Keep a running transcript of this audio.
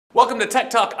Welcome to Tech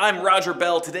Talk. I'm Roger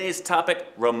Bell. Today's topic,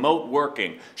 remote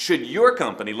working. Should your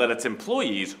company let its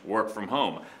employees work from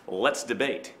home? Let's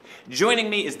debate. Joining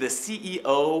me is the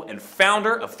CEO and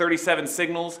founder of 37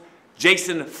 Signals,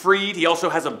 Jason Fried. He also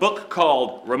has a book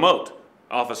called Remote,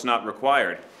 Office Not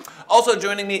Required. Also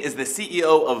joining me is the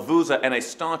CEO of Vooza and a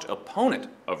staunch opponent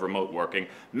of remote working,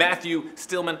 Matthew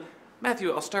Stillman.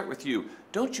 Matthew, I'll start with you.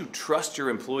 Don't you trust your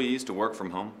employees to work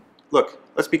from home? Look,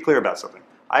 let's be clear about something.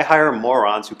 I hire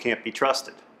morons who can't be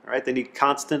trusted. All right? They need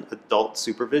constant adult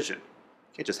supervision.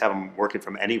 You can't just have them working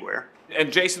from anywhere.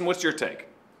 And Jason, what's your take?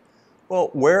 Well,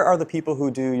 where are the people who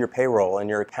do your payroll and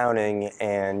your accounting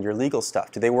and your legal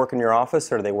stuff? Do they work in your office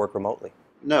or do they work remotely?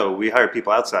 No, we hire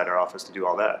people outside our office to do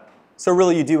all that. So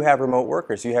really you do have remote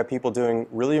workers. You have people doing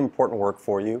really important work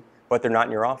for you, but they're not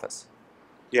in your office.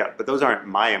 Yeah, but those aren't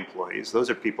my employees. Those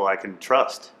are people I can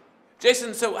trust.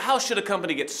 Jason, so how should a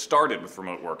company get started with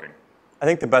remote working? I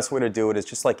think the best way to do it is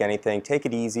just like anything. Take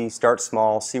it easy, start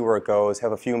small, see where it goes,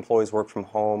 have a few employees work from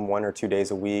home 1 or 2 days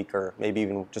a week, or maybe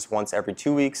even just once every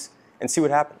 2 weeks, and see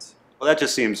what happens. Well, that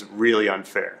just seems really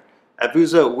unfair. At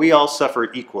Vooza, we all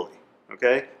suffer equally,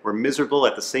 okay? We're miserable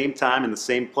at the same time in the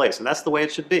same place, and that's the way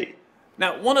it should be.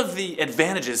 Now, one of the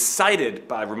advantages cited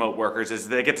by remote workers is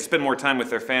they get to spend more time with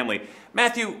their family.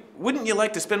 Matthew, wouldn't you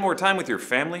like to spend more time with your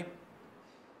family?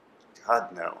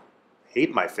 God, no. I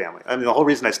hate my family. I mean, the whole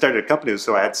reason I started a company was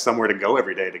so I had somewhere to go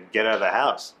every day to get out of the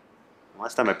house.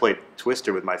 Last time I played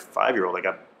Twister with my 5-year-old, I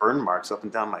got burn marks up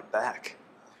and down my back.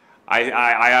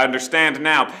 I understand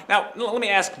now. Now, let me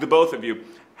ask the both of you,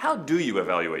 how do you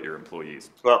evaluate your employees?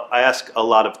 Well, I ask a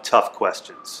lot of tough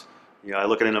questions. You know, I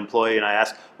look at an employee and I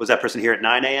ask, was that person here at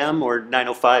 9 a.m. or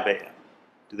 9:05 a.m.?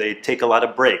 Do they take a lot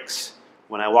of breaks?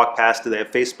 When I walk past, do they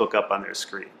have Facebook up on their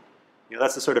screen? You know,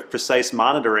 that's the sort of precise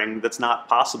monitoring that's not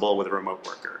possible with a remote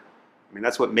worker. I mean,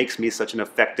 that's what makes me such an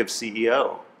effective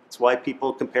CEO. It's why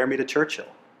people compare me to Churchill.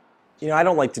 You know, I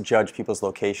don't like to judge people's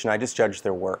location. I just judge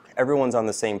their work. Everyone's on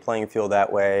the same playing field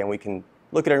that way, and we can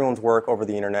look at everyone's work over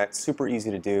the internet. Super easy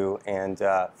to do, and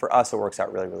for us, it works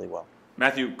out really, really well.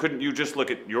 Matthew, couldn't you just look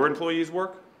at your employees'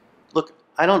 work? Look,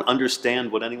 I don't understand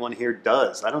what anyone here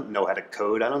does. I don't know how to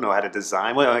code. I don't know how to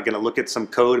design. What, am I going to look at some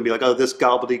code and be like, oh, this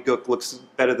gobbledygook looks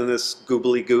better than this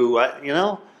googly goo? You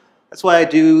know? That's why I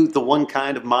do the one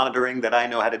kind of monitoring that I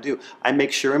know how to do. I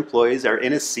make sure employees are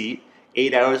in a seat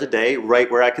 8 hours a day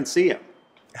right where I can see them.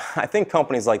 I think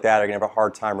companies like that are going to have a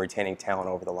hard time retaining talent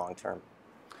over the long term.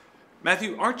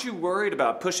 Matthew, aren't you worried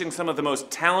about pushing some of the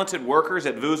most talented workers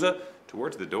at Vooza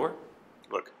towards the door?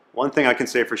 Look, one thing I can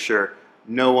say for sure,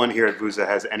 no one here at Vooza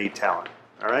has any talent,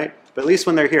 all right? But at least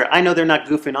when they're here, I know they're not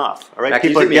goofing off, all right?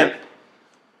 People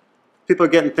are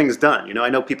getting things done, you know? I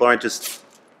know people aren't just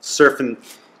surfing.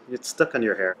 It's stuck on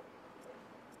your hair.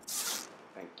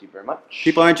 Thank you very much.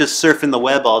 People aren't just surfing the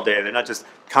web all day. They're not just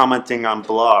commenting on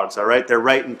blogs, all right? They're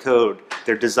writing code.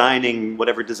 They're designing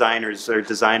whatever designers are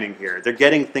designing here. They're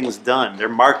getting things done. They're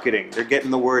marketing. They're getting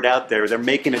the word out there. They're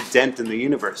making a dent in the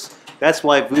universe. That's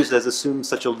why Vooza has assumed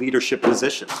such a leadership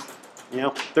position. You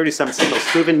know, 37 Signals.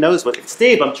 Who even knows what?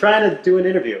 Steve, I'm trying to do an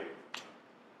interview.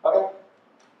 Okay.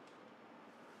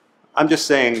 I'm just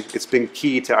saying it's been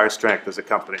key to our strength as a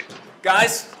company.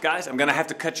 Guys, I'm going to have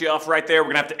to cut you off right there.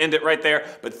 We're going to have to end it right there.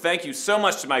 But thank you so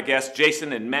much to my guests,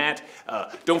 Jason and Matt.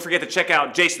 Don't forget to check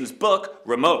out Jason's book,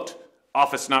 Remote,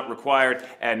 Office Not Required.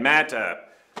 And Matt,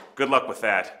 good luck with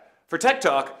that. For Tech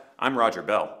Talk, I'm Roger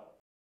Bell.